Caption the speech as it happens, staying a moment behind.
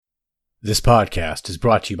This podcast is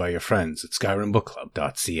brought to you by your friends at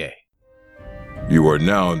SkyrimBookClub.ca. You are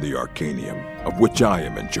now in the Arcanium, of which I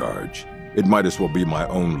am in charge. It might as well be my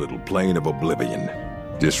own little plane of oblivion.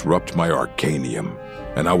 Disrupt my Arcanium,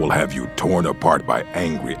 and I will have you torn apart by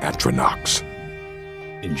angry Atronachs.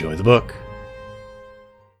 Enjoy the book.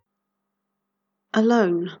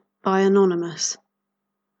 Alone by Anonymous.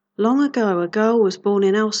 Long ago, a girl was born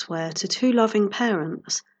in Elsewhere to two loving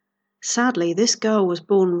parents. Sadly, this girl was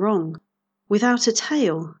born wrong, without a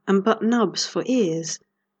tail and but nubs for ears.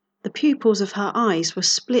 The pupils of her eyes were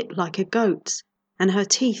split like a goat's, and her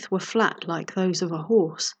teeth were flat like those of a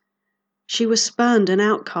horse. She was spurned and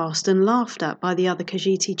outcast and laughed at by the other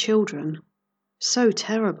Khajiit children. So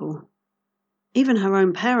terrible. Even her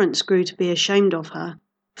own parents grew to be ashamed of her,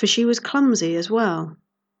 for she was clumsy as well.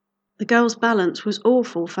 The girl's balance was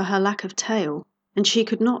awful for her lack of tail, and she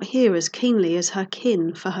could not hear as keenly as her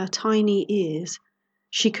kin for her tiny ears.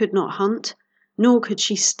 She could not hunt, nor could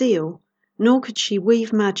she steal, nor could she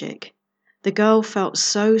weave magic. The girl felt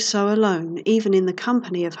so alone, even in the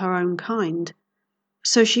company of her own kind.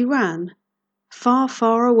 So she ran,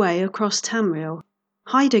 far away across Tamriel,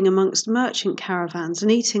 hiding amongst merchant caravans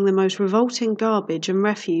and eating the most revolting garbage and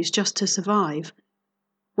refuse just to survive.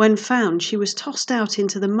 When found, she was tossed out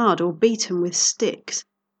into the mud or beaten with sticks.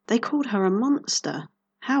 They called her a monster.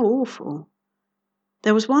 How awful.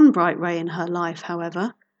 There was one bright ray in her life,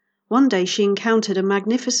 however. One day she encountered a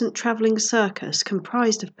magnificent travelling circus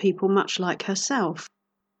comprised of people much like herself.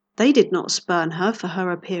 They did not spurn her for her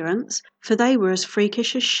appearance, for they were as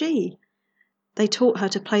freakish as she. They taught her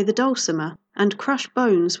to play the dulcimer and crush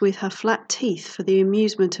bones with her flat teeth for the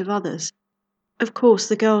amusement of others. Of course,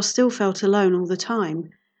 the girl still felt alone all the time,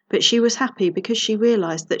 but she was happy because she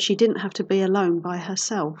realised that she didn't have to be alone by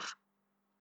herself.